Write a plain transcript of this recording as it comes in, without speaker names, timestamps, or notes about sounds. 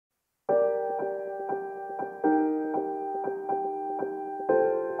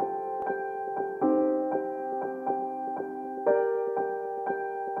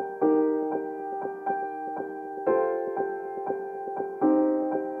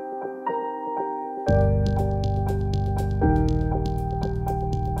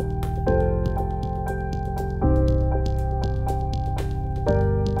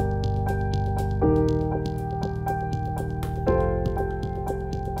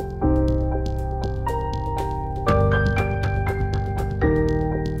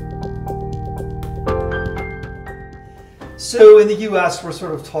So in the U.S., we're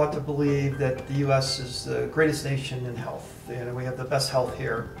sort of taught to believe that the U.S. is the greatest nation in health. You know, we have the best health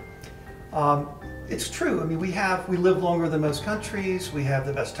here. It's true. I mean, we live longer than most countries. We have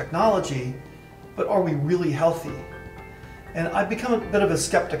the best technology, but are we really healthy? And I've become a bit of a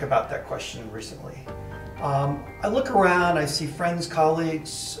skeptic about that question recently. I look around, I see friends,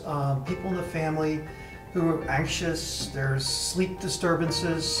 colleagues, people in the family who are anxious. There's sleep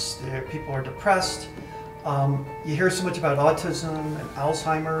disturbances. People are depressed. You hear so much about autism and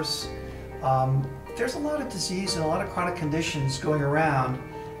Alzheimer's. There's a lot of disease and a lot of chronic conditions going around,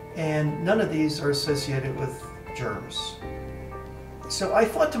 and none of these are associated with germs. So I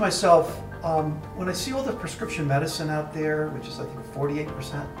thought to myself, when I see all the prescription medicine out there, which is I think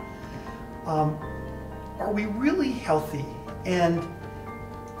 48%, are we really healthy? And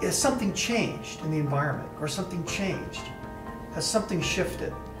has something changed in the environment, or something changed? Has something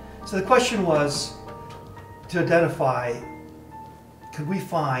shifted? So the question was to identify, could we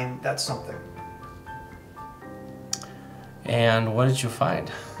find that something? And what did you find?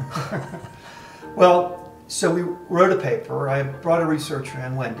 Well, so we wrote a paper. I brought a researcher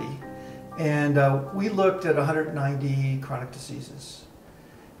in, Wendy, and we looked at 190 chronic diseases.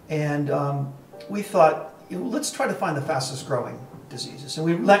 And we thought, let's try to find the fastest growing diseases. And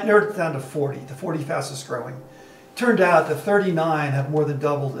we narrowed it down to 40, the 40 fastest growing. Turned out that 39 have more than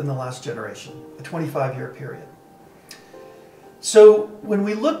doubled in the last generation, a 25-year period. So when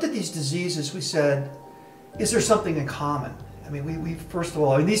we looked at these diseases, we said, is there something in common? I mean, we first of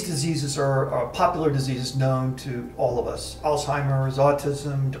all, I mean, these diseases are popular diseases known to all of us. Alzheimer's,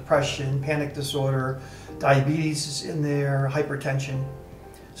 autism, depression, panic disorder, diabetes is in there, hypertension.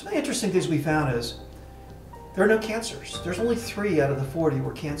 Some of the interesting things we found is there are no cancers. There's only 3 out of the 40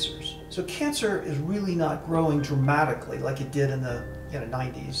 were cancers. So cancer is really not growing dramatically like it did in the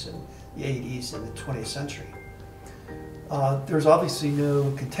 90s and the 80s and the 20th century. There's obviously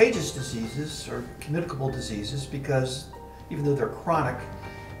no contagious diseases or communicable diseases because even though they're chronic,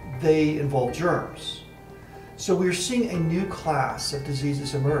 they involve germs. So we're seeing a new class of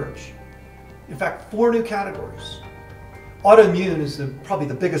diseases emerge. In fact, 4 new categories. Autoimmune is probably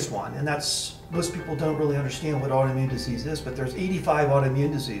the biggest one, and that's, most people don't really understand what autoimmune disease is, but there's 85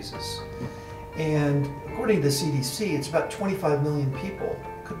 autoimmune diseases. And according to the CDC, it's about 25 million people,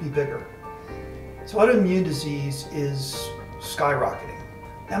 could be bigger. So autoimmune disease is skyrocketing.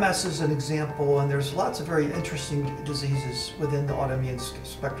 MS is an example, and there's lots of very interesting diseases within the autoimmune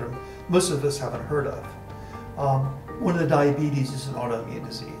spectrum most of us haven't heard of. One of the diabetes is an autoimmune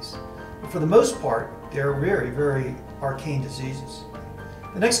disease. But for the most part, they're very, very arcane diseases.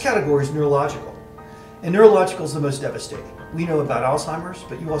 The next category is neurological. And neurological is the most devastating. We know about Alzheimer's,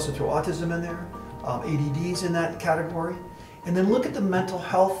 but you also throw autism in there, ADD's in that category. And then look at the mental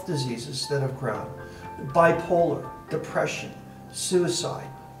health diseases that have grown. Bipolar, depression, suicide,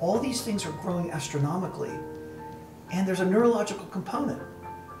 all these things are growing astronomically. And there's a neurological component.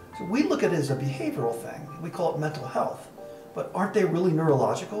 So we look at it as a behavioral thing. We call it mental health. But aren't they really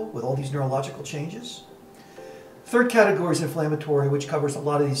neurological with all these neurological changes? Third category is inflammatory, which covers a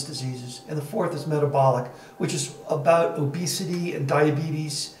lot of these diseases. And the fourth is metabolic, which is about obesity and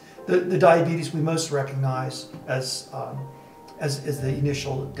diabetes. The diabetes we most recognize as the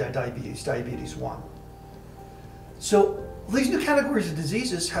initial diabetes 1. So these new categories of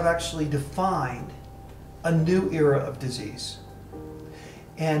diseases have actually defined a new era of disease.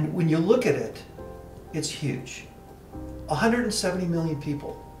 And when you look at it, it's huge. 170 million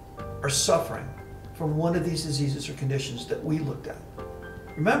people are suffering from one of these diseases or conditions that we looked at.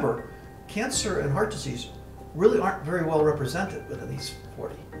 Remember, cancer and heart disease really aren't very well represented within these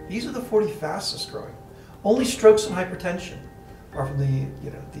 40. These are the 40 fastest growing. Only strokes and hypertension are from the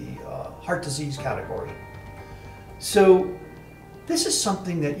heart disease category. So this is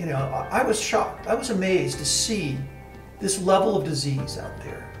something that, I was shocked. I was amazed to see this level of disease out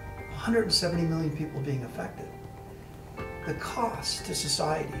there. 170 million people being affected. The cost to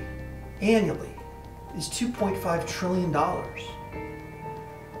society annually is $2.5 trillion. I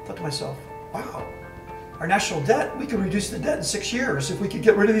thought to myself, wow, our national debt, we could reduce the debt in 6 years if we could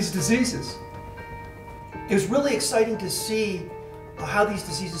get rid of these diseases. It was really exciting to see how these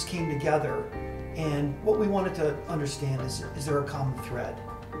diseases came together, and what we wanted to understand is there a common thread?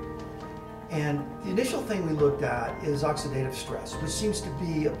 And the initial thing we looked at is oxidative stress, which seems to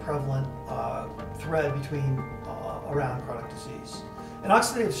be a prevalent thread around chronic disease. And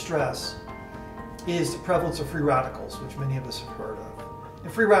oxidative stress is the prevalence of free radicals, which many of us have heard of.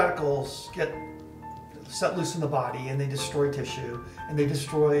 And free radicals get set loose in the body, and they destroy tissue, and they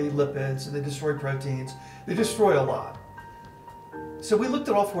destroy lipids, and they destroy proteins. They destroy a lot. So we looked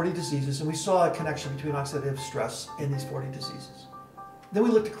at all 40 diseases and we saw a connection between oxidative stress in these 40 diseases. Then we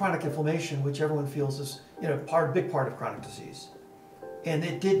looked at chronic inflammation, which everyone feels is big part of chronic disease. And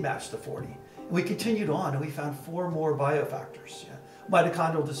it did match the 40. And we continued on and we found 4 more biofactors.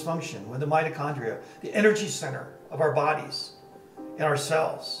 Mitochondrial dysfunction, when the mitochondria, the energy center of our bodies and our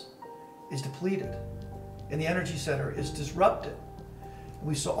cells, is depleted and the energy center is disrupted. And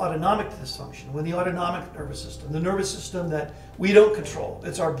we saw autonomic dysfunction, when the autonomic nervous system, the nervous system that we don't control,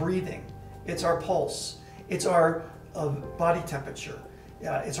 it's our breathing, it's our pulse, it's our body temperature,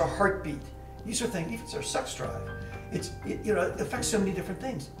 it's our heartbeat. These are things, even it's our sex drive. It affects so many different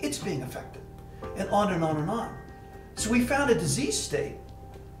things. It's being affected, and on and on and on. So we found a disease state,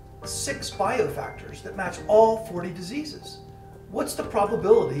 6 biofactors that match all 40 diseases. What's the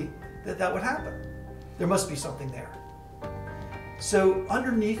probability that that would happen? There must be something there. So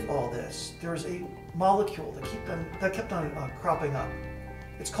underneath all this, there's a molecule that kept on cropping up.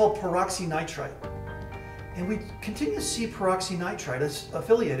 It's called peroxynitrite. And we continue to see peroxynitrite as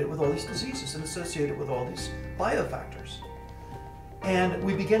affiliated with all these diseases and associated with all these biofactors. And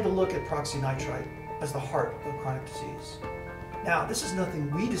we began to look at peroxynitrite as the heart of chronic disease. Now, this is nothing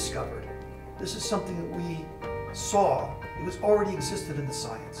we discovered. This is something that we saw. It was already existed in the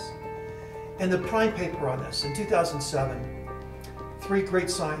science. And the prime paper on this, in 2007, 3 great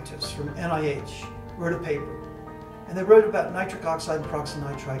scientists from NIH wrote a paper. And they wrote about nitric oxide and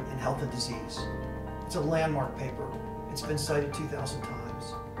peroxynitrite in health and disease. It's a landmark paper. It's been cited 2,000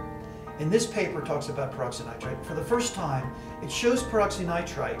 times. And this paper talks about peroxynitrite. For the first time, it shows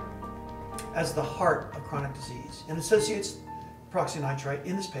peroxynitrite as the heart of chronic disease and associates peroxynitrite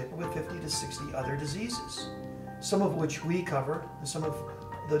in this paper with 50 to 60 other diseases, some of which we covered and some of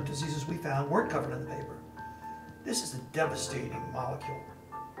the diseases we found weren't covered in the paper. This is a devastating molecule.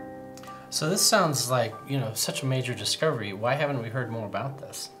 So this sounds like, such a major discovery. Why haven't we heard more about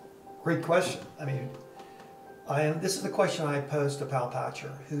this? Great question. This is the question I posed to Pal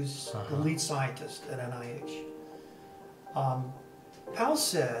Patcher, who's the lead scientist at NIH. Pal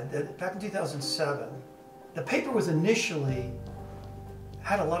said that back in 2007, the paper was initially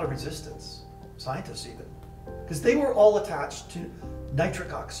had a lot of resistance, scientists even, because they were all attached to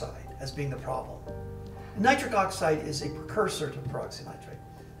nitric oxide as being the problem. And nitric oxide is a precursor to peroxynitrite.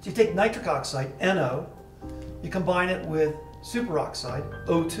 So you take nitric oxide, NO, you combine it with superoxide,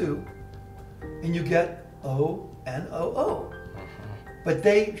 O2, and you get ONOO. But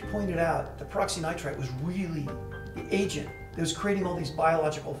they pointed out that peroxynitrite was really the agent that was creating all these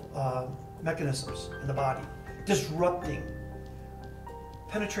biological mechanisms in the body, disrupting,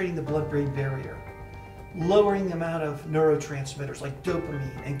 penetrating the blood-brain barrier, lowering the amount of neurotransmitters like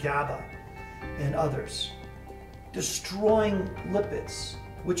dopamine and GABA and others, destroying lipids,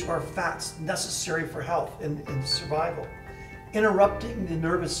 which are fats necessary for health and survival, interrupting the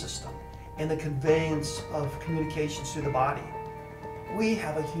nervous system and the conveyance of communications through the body. We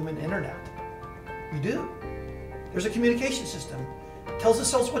have a human internet. We do. There's a communication system. It tells the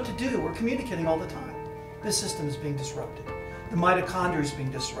cells what to do. We're communicating all the time. This system is being disrupted. The mitochondria is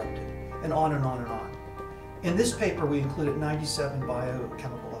being disrupted, and on and on and on. In this paper, we included 97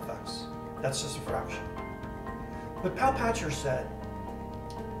 biochemical effects. That's just a fraction. But Pal Patcher said,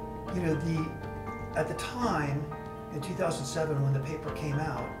 at the time, in 2007, when the paper came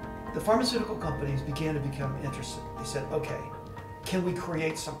out, the pharmaceutical companies began to become interested. They said, okay, can we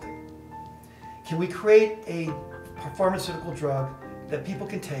create something? Can we create a pharmaceutical drug that people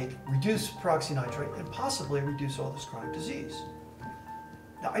can take, reduce peroxynitrite, and possibly reduce all this chronic disease?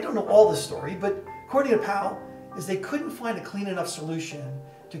 Now, I don't know all the story, but according to Pal, is they couldn't find a clean enough solution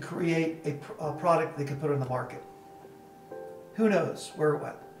to create a product they could put on the market. Who knows where it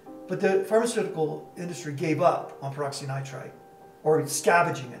went? But the pharmaceutical industry gave up on peroxynitrite, or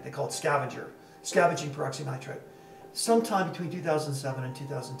scavenging it. They call it scavenging peroxynitrite, sometime between 2007 and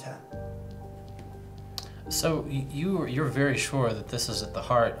 2010. So you're very sure that this is at the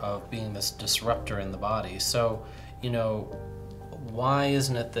heart of being this disruptor in the body. So, why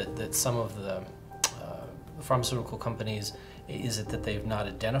isn't it that some of the pharmaceutical companies, is it that they've not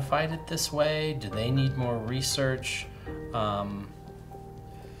identified it this way? Do they need more research? Again,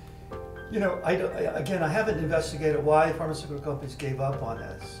 I haven't investigated why pharmaceutical companies gave up on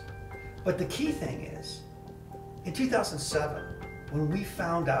this. But the key thing is, in 2007, when we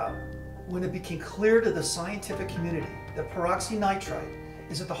found out, when it became clear to the scientific community that peroxynitrite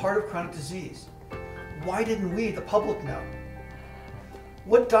is at the heart of chronic disease, why didn't we, the public, know?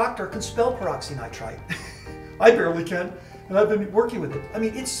 What doctor can spell peroxynitrite? I barely can, and I've been working with it.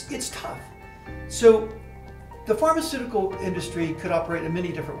 It's tough. So the pharmaceutical industry could operate in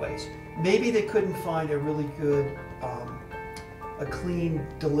many different ways. Maybe they couldn't find a really good a clean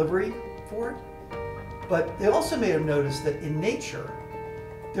delivery for it. But they also may have noticed that in nature,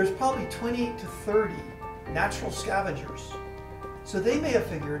 there's probably 20 to 30 natural scavengers. So they may have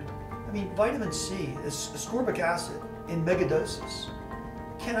figured, I mean, vitamin C, ascorbic acid in megadoses,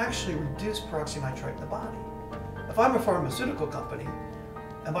 can actually reduce peroxynitrite in the body. If I'm a pharmaceutical company,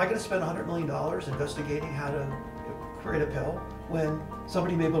 am I going to spend $100 million investigating how to create a pill when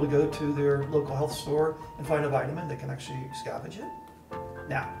somebody may be able to go to their local health store and find a vitamin that can actually scavenge it?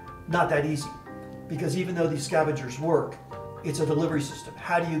 Now, not that easy, because even though these scavengers work, it's a delivery system.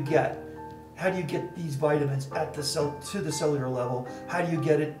 How do you get these vitamins at the cell to the cellular level? How do you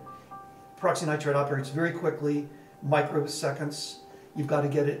get it? Peroxynitrite operates very quickly, microseconds. You've got to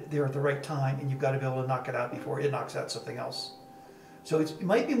get it there at the right time, and you've got to be able to knock it out before it knocks out something else. So it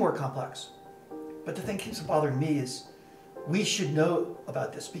might be more complex. But the thing that keeps bothering me is we should know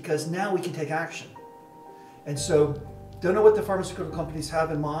about this, because now we can take action. And so, don't know what the pharmaceutical companies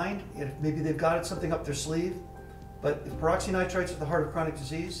have in mind. If maybe they've got something up their sleeve. But if peroxynitrite's at the heart of chronic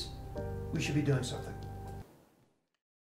disease, we should be doing something.